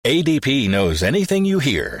ADP knows anything you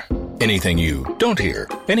hear, anything you don't hear,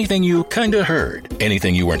 anything you kinda heard,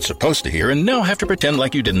 anything you weren't supposed to hear and now have to pretend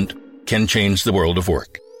like you didn't, can change the world of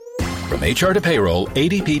work. From HR to payroll,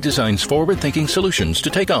 ADP designs forward-thinking solutions to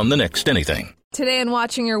take on the next anything. Today in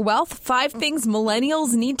Watching Your Wealth, 5 things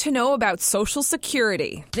millennials need to know about Social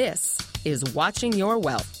Security. This is Watching Your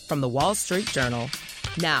Wealth from the Wall Street Journal.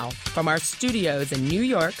 Now, from our studios in New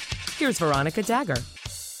York, here's Veronica Dagher.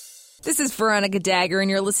 This is Veronica Dagher, and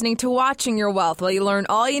you're listening to Watching Your Wealth, where you learn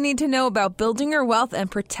all you need to know about building your wealth and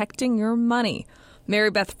protecting your money. Mary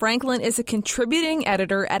Beth Franklin is a contributing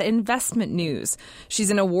editor at Investment News. She's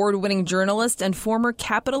an award-winning journalist and former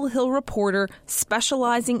Capitol Hill reporter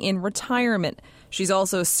specializing in retirement. She's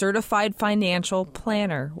also a certified financial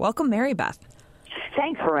planner. Welcome, Mary Beth.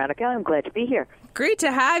 Thanks, Veronica. I'm glad to be here. Great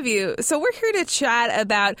to have you. So we're here to chat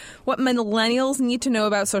about what millennials need to know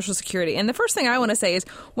about Social Security. And the first thing I want to say is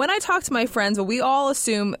when I talk to my friends, well, we all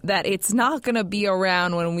assume that it's not going to be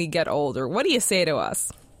around when we get older. What do you say to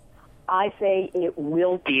us? I say it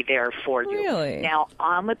will be there for you. Really? Now,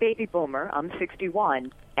 I'm a baby boomer. I'm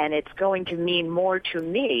 61, and it's going to mean more to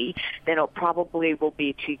me than it probably will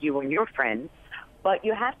be to you and your friends. But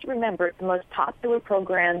you have to remember it's the most popular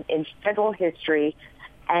program in federal history,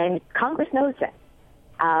 and Congress knows that.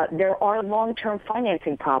 There are long-term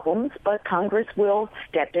financing problems, but Congress will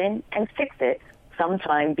step in and fix it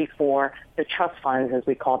sometime before the trust funds, as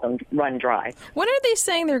we call them, run dry. When are they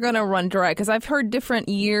saying they're going to run dry? Because I've heard different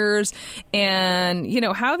years, and,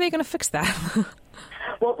 how are they going to fix that?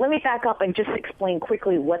 Well, let me back up and just explain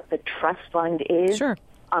quickly what the trust fund is. Sure.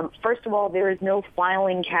 First of all, there is no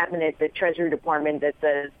filing cabinet at the Treasury Department that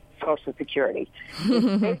says Social Security.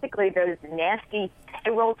 It's basically those nasty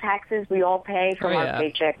payroll taxes we all pay from our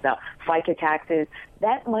paycheck, the FICA taxes.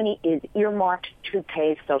 That money is earmarked to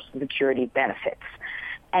pay Social Security benefits.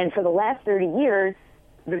 And for the last 30 years,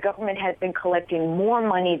 the government has been collecting more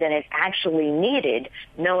money than it actually needed,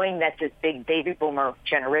 knowing that this big baby boomer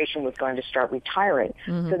generation was going to start retiring.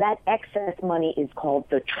 Mm-hmm. So that excess money is called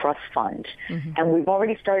the trust fund. Mm-hmm. And we've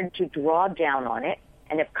already started to draw down on it.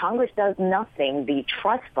 And if Congress does nothing, the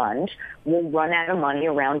trust fund will run out of money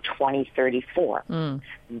around 2034.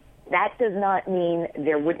 That does not mean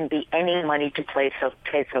there wouldn't be any money to pay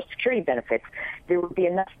Social Security benefits. There would be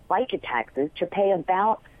enough FICA taxes to pay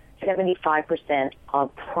about 75%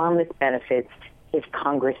 of promised benefits if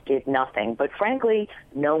Congress did nothing. But frankly,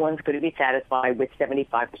 no one's going to be satisfied with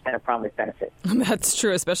 75% of promised benefits. That's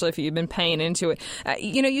true, especially if you've been paying into it.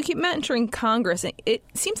 You keep mentioning Congress. It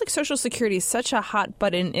seems like Social Security is such a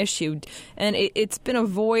hot-button issue, and it's been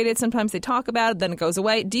avoided. Sometimes they talk about it, then it goes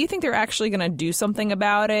away. Do you think they're actually going to do something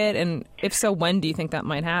about it? And if so, when do you think that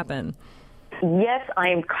might happen? Yes, I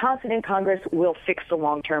am confident Congress will fix the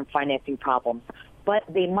long-term financing problems, but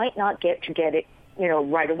they might not get it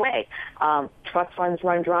right away. Trust funds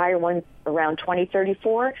run dry around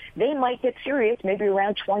 2034. They might get serious maybe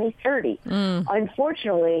around 2030.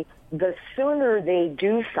 Unfortunately, the sooner they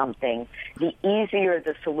do something, the easier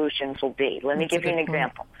the solutions will be. Let me give you an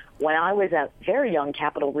example. When I was a very young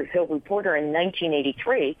Capitol Hill reporter in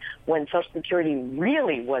 1983, when Social Security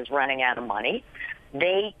really was running out of money,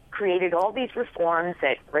 they created all these reforms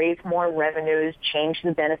that raised more revenues, changed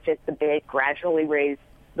the benefits a bit, gradually raised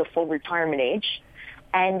the full retirement age.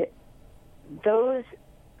 And those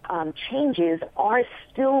changes are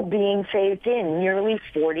still being phased in nearly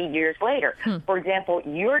 40 years later. For example,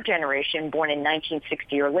 your generation, born in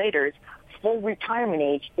 1960 or later, full retirement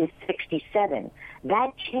age is 67.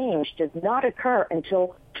 That change does not occur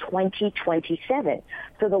until 2027.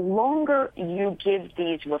 So the longer you give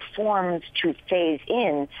these reforms to phase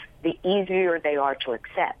in, the easier they are to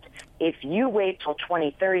accept. If you wait till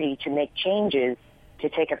 2030 to make changes to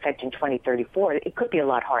take effect in 2034, it could be a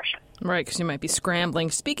lot harsher. Right, because you might be scrambling.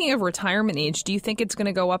 Speaking of retirement age, do you think it's going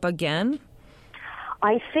to go up again?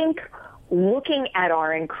 I think looking at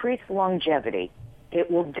our increased longevity, it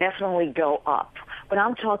will definitely go up. But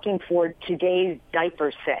I'm talking for today's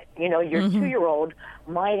diaper set. Your 2-year-old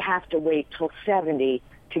might have to wait till 70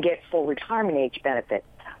 to get full retirement age benefit.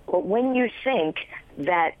 But when you think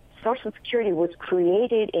that Social Security was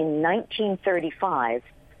created in 1935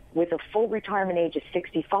 with a full retirement age of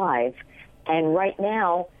 65, and right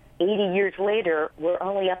now, 80 years later, we're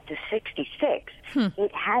only up to 66.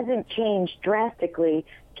 It hasn't changed drastically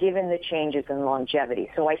given the changes in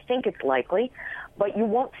longevity. So I think it's likely, but you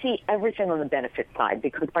won't see everything on the benefit side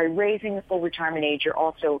because by raising the full retirement age,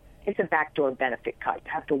 it's a backdoor benefit cut.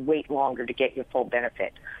 You have to wait longer to get your full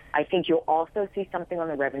benefit. I think you'll also see something on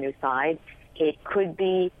the revenue side. It could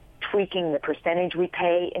be tweaking the percentage we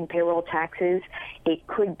pay in payroll taxes. It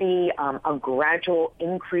could be a gradual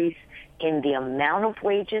increase in the amount of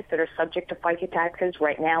wages that are subject to FICA taxes.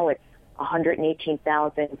 Right now it's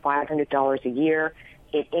 $118,500 a year.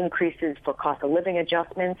 It increases for cost of living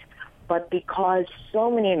adjustments. But because so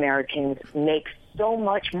many Americans make so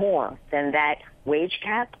much more than that wage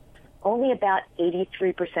cap, only about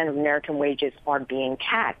 83% of American wages are being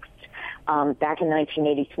taxed. Back in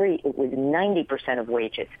 1983, it was 90% of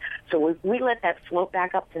wages. So if we let that float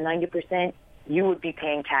back up to 90%, you would be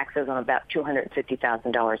paying taxes on about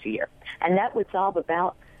 $250,000 a year. And that would solve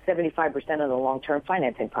about 75% of the long-term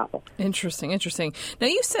financing problem. Interesting. Now,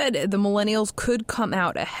 you said the millennials could come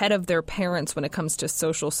out ahead of their parents when it comes to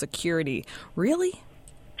Social Security. Really?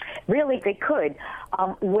 Really, they could.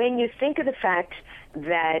 When you think of the fact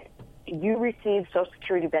that you receive Social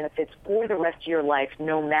Security benefits for the rest of your life,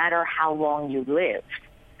 no matter how long you live,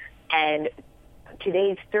 and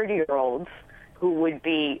today's 30-year-olds who would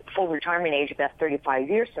be full retirement age about 35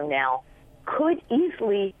 years from now could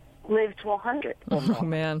easily live to 100 or more. Oh,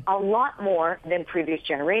 man. A lot more than previous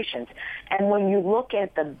generations. And when you look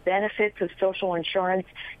at the benefits of social insurance,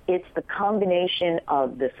 it's the combination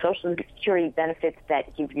of the Social Security benefits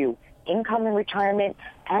that give you income in retirement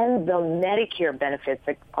and the Medicare benefits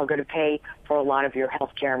that are going to pay for a lot of your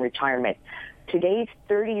health care in retirement. Today's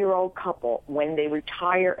 30-year-old couple, when they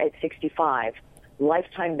retire at 65,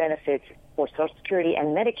 lifetime benefits for Social Security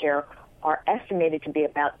and Medicare are estimated to be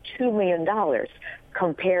about $2 million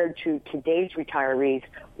compared to today's retirees,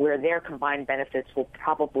 where their combined benefits will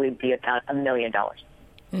probably be about $1 million.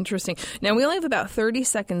 Interesting. Now, we only have about 30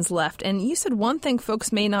 seconds left, and you said one thing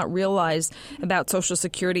folks may not realize about Social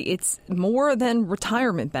Security, it's more than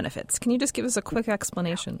retirement benefits. Can you just give us a quick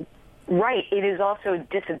explanation? Right. It is also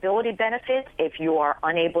disability benefits if you are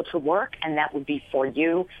unable to work, and that would be for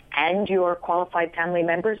you and your qualified family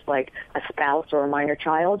members, like a spouse or a minor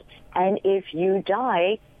child. And if you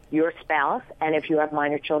die, your spouse, and if you have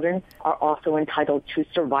minor children, are also entitled to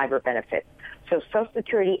survivor benefits. So Social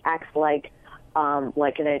Security acts like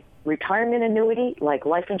a retirement annuity, like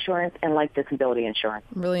life insurance, and like disability insurance.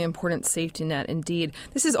 Really important safety net indeed.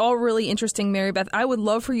 This is all really interesting, Mary Beth. I would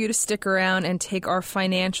love for you to stick around and take our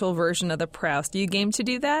financial version of the Proust. Are you game to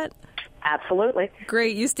do that? Absolutely.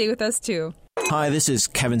 Great. You stay with us, too. Hi, this is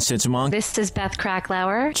Kevin Sintamong. This is Beth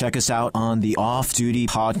Kracklauer. Check us out on the Off Duty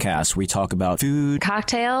podcast. We talk about food,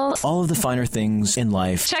 cocktails, all of the finer things in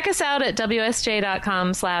life. Check us out at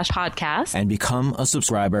WSJ.com/podcast. And become a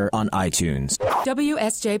subscriber on iTunes.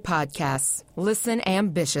 WSJ Podcasts. Listen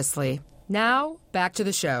ambitiously. Now, back to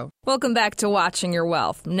the show. Welcome back to Watching Your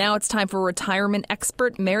Wealth. Now it's time for retirement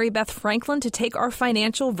expert Mary Beth Franklin to take our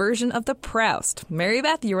financial version of the Proust. Mary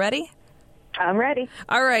Beth, you ready? I'm ready.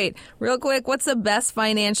 All right. Real quick, what's the best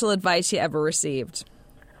financial advice you ever received?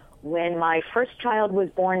 When my first child was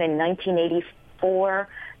born in 1984,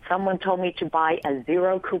 someone told me to buy a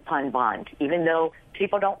zero-coupon bond. Even though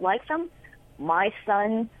people don't like them, my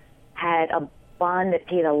son had a bond that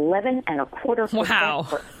paid 11.25%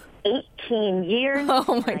 for 18 years.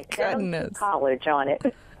 Oh, my goodness. College on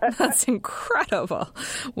it. That's incredible.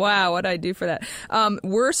 Wow, what'd I do for that?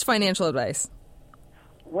 Worst financial advice?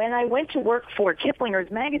 When I went to work for Kiplinger's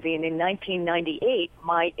magazine in 1998,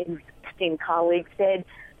 my investing colleague said,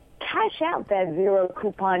 cash out that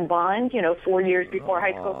zero-coupon bond, 4 years before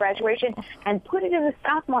high school graduation, and put it in the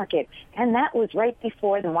stock market. And that was right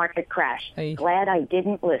before the market crashed. Hey. Glad I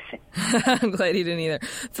didn't listen. I'm glad you didn't either.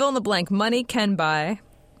 Fill in the blank. Money can buy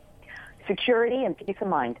security and peace of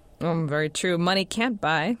mind. Very true. Money can't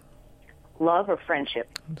buy love or friendship.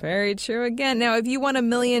 Very true again. Now, if you won $1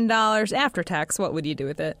 million after tax, what would you do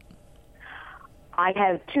with it? I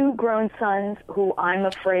have two grown sons who I'm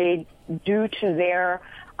afraid, due to their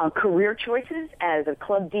career choices as a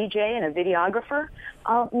club DJ and a videographer,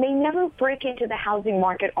 may never break into the housing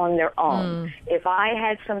market on their own. If I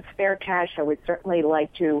had some spare cash, I would certainly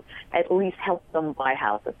like to at least help them buy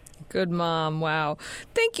houses. Good mom. Wow.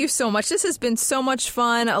 Thank you so much. This has been so much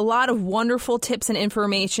fun. A lot of wonderful tips and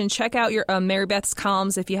information. Check out your Mary Beth's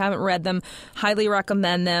columns if you haven't read them. Highly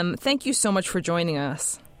recommend them. Thank you so much for joining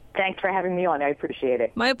us. Thanks for having me on. I appreciate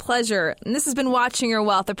it. My pleasure. And this has been Watching Your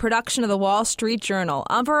Wealth, a production of the Wall Street Journal.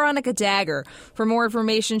 I'm Veronica Dagher. For more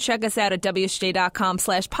information, check us out at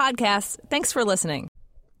WSJ.com/podcasts. Thanks for listening.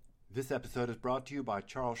 This episode is brought to you by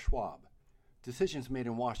Charles Schwab. Decisions made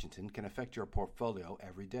in Washington can affect your portfolio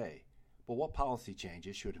every day. But what policy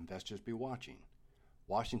changes should investors be watching?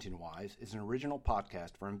 Washington Wise is an original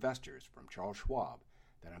podcast for investors from Charles Schwab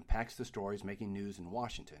that unpacks the stories making news in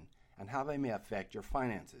Washington and how they may affect your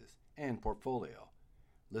finances and portfolio.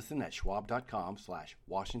 Listen at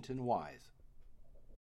schwab.com/WashingtonWise.